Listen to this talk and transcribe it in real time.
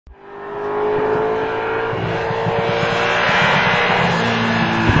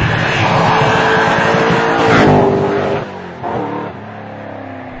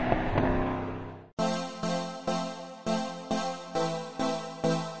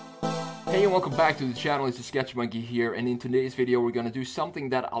Hey and welcome back to the channel. It's the Sketch Monkey here, and in today's video we're gonna do something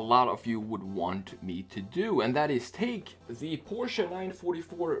that a lot of you would want me to do, and that is take the Porsche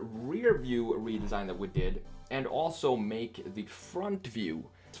 944 rear view redesign that we did and also make the front view.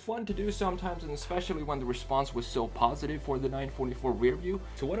 It's fun to do sometimes, and especially when the response was so positive for the 944 rear view.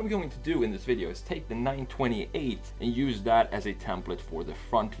 So what I'm going to do in this video is take the 928 and use that as a template for the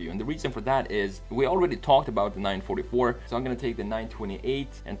front view. And the reason for that is we already talked about the 944, so I'm going to take the 928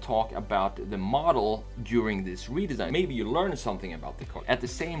 and talk about the model during this redesign. Maybe you learn something about the car. At the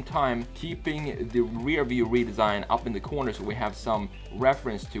same time, keeping the rear view redesign up in the corner so we have some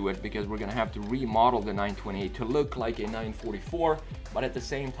reference to it, because we're going to have to remodel the 928 to look like a 944, but at the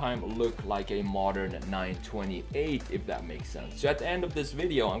same time look like a modern 928, if that makes sense. So at the end of this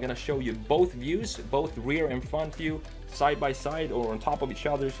video, I'm gonna show you both views, both rear and front view, side by side or on top of each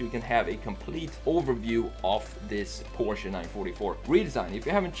other, so you can have a complete overview of this Porsche 944 redesign. If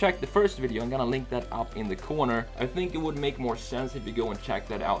you haven't checked the first video, I'm gonna link that up in the corner. I think it would make more sense if you go and check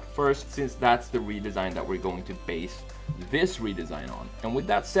that out first, since that's the redesign that we're going to base this redesign on. And with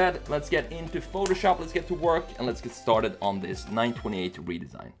that said, let's get into Photoshop, let's get to work, and let's get started on this 928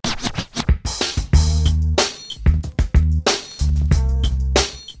 redesign.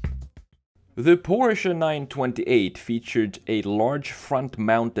 The Porsche 928 featured a large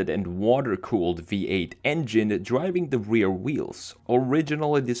front-mounted and water-cooled V8 engine driving the rear wheels,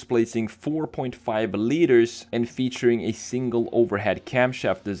 originally displacing 4.5 liters and featuring a single overhead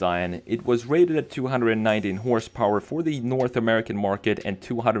camshaft design. It was rated at 219 horsepower for the North American market and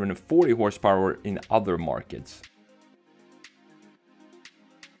 240 horsepower in other markets.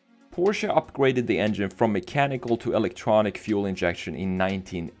 Porsche upgraded the engine from mechanical to electronic fuel injection in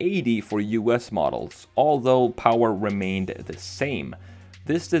 1980 for US models, although power remained the same.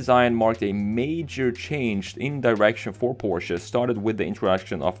 This design marked a major change in direction for Porsche, started with the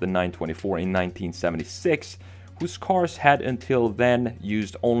introduction of the 924 in 1976, whose cars had until then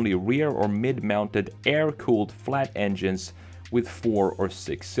used only rear or mid-mounted air-cooled flat engines with 4 or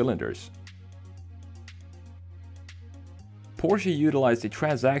 6 cylinders. Porsche utilized a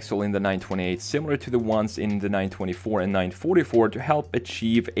transaxle in the 928 similar to the ones in the 924 and 944 to help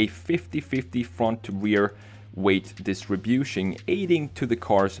achieve a 50-50 front-to-rear weight distribution, aiding to the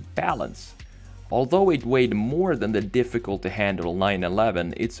car's balance. Although it weighed more than the difficult-to-handle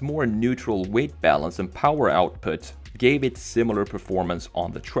 911, its more neutral weight balance and power output gave it similar performance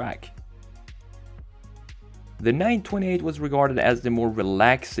on the track. The 928 was regarded as the more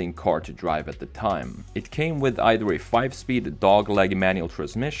relaxing car to drive at the time. It came with either a 5-speed dogleg manual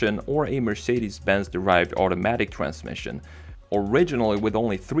transmission or a Mercedes-Benz derived automatic transmission, originally with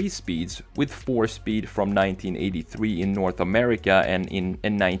only 3 speeds, with 4-speed from 1983 in North America and in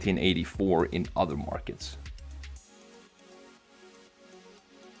 1984 in other markets.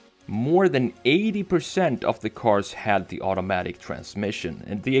 More than 80% of the cars had the automatic transmission,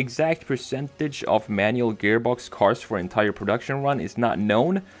 and the exact percentage of manual gearbox cars for entire production run is not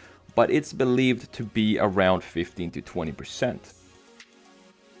known, but it's believed to be around 15 to 20%.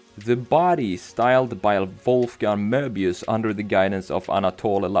 The body, styled by Wolfgang Möbius under the guidance of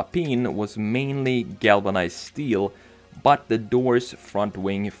Anatole Lapin, was mainly galvanized steel, but the doors, front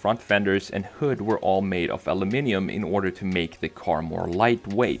wing, front fenders and hood were all made of aluminum in order to make the car more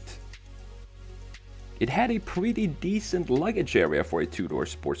lightweight. It had a pretty decent luggage area for a two-door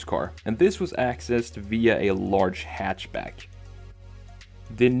sports car, and this was accessed via a large hatchback.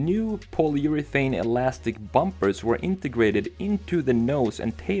 The new polyurethane elastic bumpers were integrated into the nose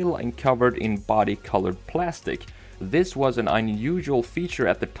and tail and covered in body-colored plastic. This was an unusual feature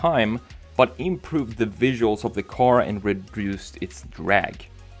at the time, but improved the visuals of the car and reduced its drag.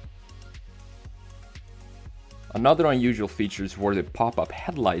 Another unusual features were the pop-up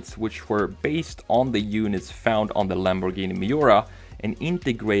headlights, which were based on the units found on the Lamborghini Miura and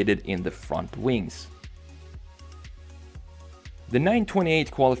integrated in the front wings. The 928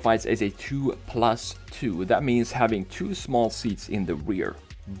 qualifies as a 2+2, that means having 2 small seats in the rear.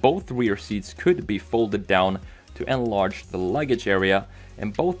 Both rear seats could be folded down to enlarge the luggage area,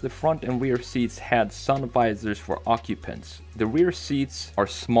 and both the front and rear seats had sun visors for occupants. The rear seats are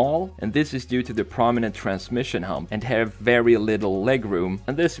small, and this is due to the prominent transmission hump, and have very little legroom,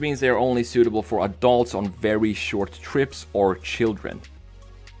 and this means they are only suitable for adults on very short trips or children.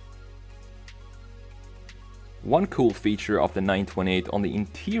 One cool feature of the 928 on the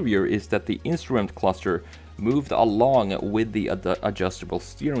interior is that the instrument cluster moved along with the adjustable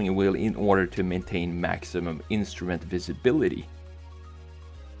steering wheel in order to maintain maximum instrument visibility.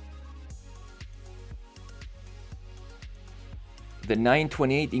 The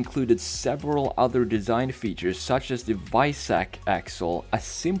 928 included several other design features such as the Visac axle, a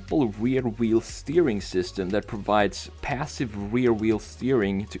simple rear wheel steering system that provides passive rear wheel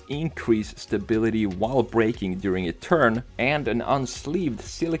steering to increase stability while braking during a turn, and an unsleeved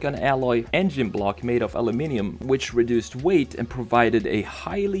silicon alloy engine block made of aluminum which reduced weight and provided a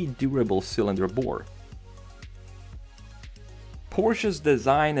highly durable cylinder bore. Porsche's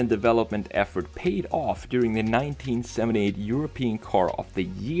design and development effort paid off during the 1978 European Car of the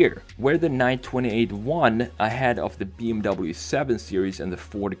Year, where the 928 won ahead of the BMW 7 Series and the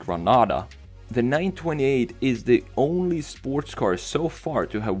Ford Granada. The 928 is the only sports car so far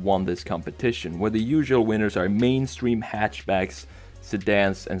to have won this competition, where the usual winners are mainstream hatchbacks,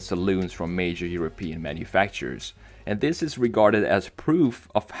 sedans and saloons from major European manufacturers. And this is regarded as proof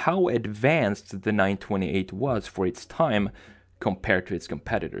of how advanced the 928 was for its time compared to its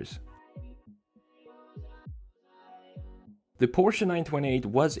competitors. The Porsche 928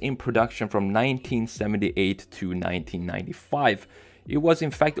 was in production from 1978 to 1995. It was in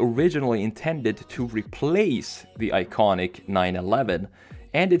fact originally intended to replace the iconic 911,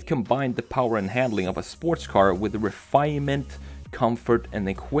 and it combined the power and handling of a sports car with the refinement, comfort and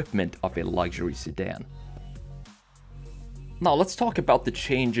equipment of a luxury sedan. Now let's talk about the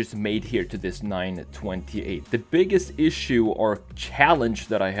changes made here to this 928. The biggest issue or challenge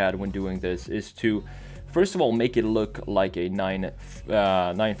that I had when doing this is to, first of all, make it look like a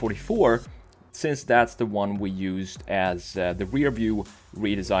 944, since that's the one we used as the rear view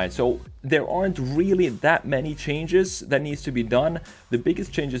redesign. So there aren't really that many changes that needs to be done. The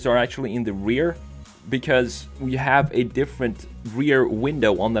biggest changes are actually in the rear, because we have a different rear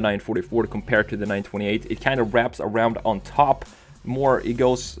window on the 944 compared to the 928. It kind of wraps around on top more, it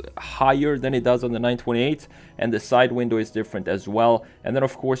goes higher than it does on the 928, and the side window is different as well. And then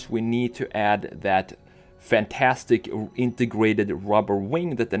of course we need to add that fantastic integrated rubber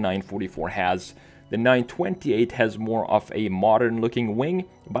wing that the 944 has. The 928 has more of a modern looking wing,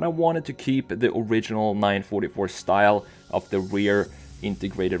 but I wanted to keep the original 944 style of the rear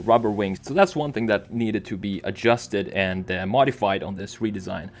integrated rubber wings. So that's one thing that needed to be adjusted and modified on this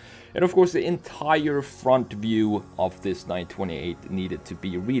redesign. And of course the entire front view of this 928 needed to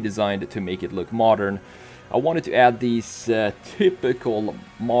be redesigned to make it look modern. I wanted to add these typical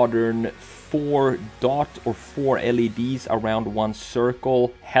modern 4 dot or 4 LEDs around one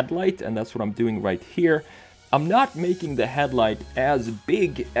circle headlight, and that's what I'm doing right here. I'm not making the headlight as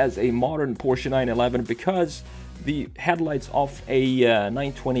big as a modern Porsche 911 because the headlights of a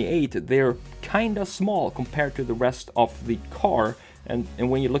 928, they're kind of small compared to the rest of the car, and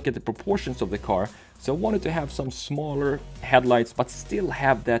when you look at the proportions of the car. So I wanted to have some smaller headlights but still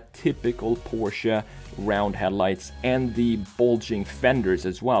have that typical Porsche round headlights and the bulging fenders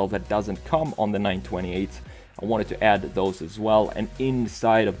as well that doesn't come on the 928. I wanted to add those as well, and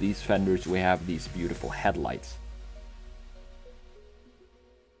inside of these fenders we have these beautiful headlights.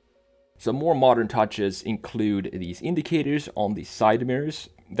 Some more modern touches include these indicators on the side mirrors.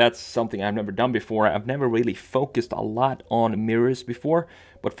 That's something I've never done before. I've never really focused a lot on mirrors before,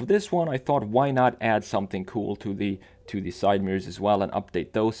 but for this one I thought, why not add something cool to the side mirrors as well and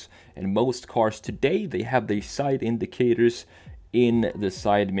update those. And most cars today, they have the side indicators in the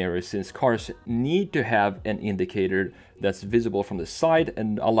side mirrors, since cars need to have an indicator that's visible from the side,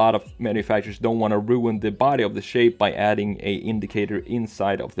 and a lot of manufacturers don't want to ruin the body of the shape by adding a indicator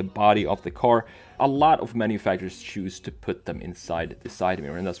inside of the body of the car. A lot of manufacturers choose to put them inside the side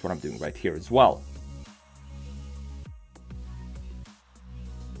mirror, and that's what I'm doing right here as well.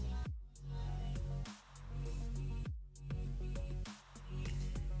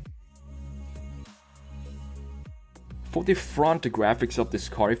 For the front graphics of this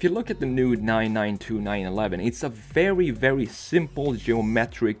car, if you look at the new 992 911, it's a very simple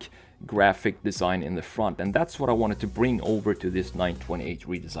geometric graphic design in the front, and that's what I wanted to bring over to this 928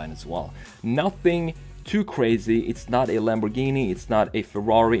 redesign as well. Nothing too crazy. It's not a Lamborghini, it's not a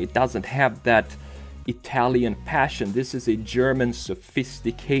Ferrari, it doesn't have that Italian passion. This is a German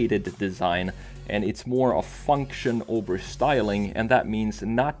sophisticated design, and it's more of function over styling, and that means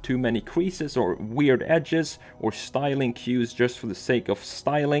not too many creases or weird edges or styling cues just for the sake of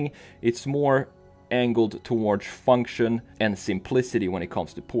styling. It's more angled towards function and simplicity when it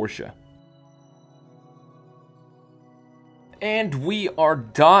comes to Porsche. And we are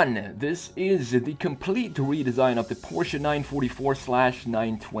done. This is the complete redesign of the Porsche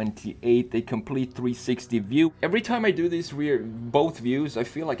 944/928, the complete 360 view. Every time I do these both views, I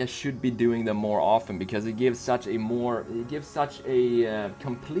feel like I should be doing them more often, because it gives such a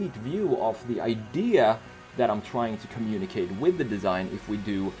complete view of the idea that I'm trying to communicate with the design if we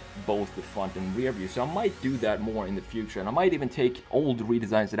do both the front and rear view. So I might do that more in the future, and I might even take old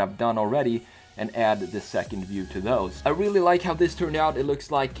redesigns that I've done already and add the second view to those. I really like how this turned out. It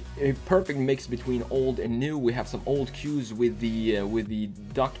looks like a perfect mix between old and new. We have some old cues with the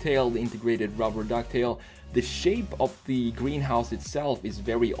ducktail, the integrated rubber ducktail. The shape of the greenhouse itself is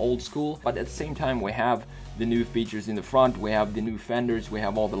very old school, but at the same time we have the new features in the front, we have the new fenders, we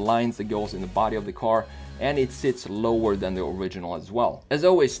have all the lines that goes in the body of the car, and it sits lower than the original as well. As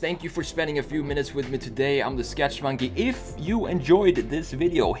always, thank you for spending a few minutes with me today. I'm the Sketch Monkey. If you enjoyed this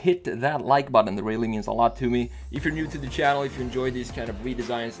video, hit that like button. That really means a lot to me. If you're new to the channel, if you enjoy these kind of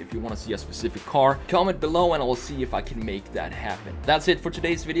redesigns, if you want to see a specific car, comment below and I will see if I can make that happen. That's it for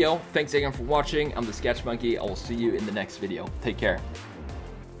today's video. Thanks again for watching. I'm the Sketch Monkey. I will see you in the next video. Take care.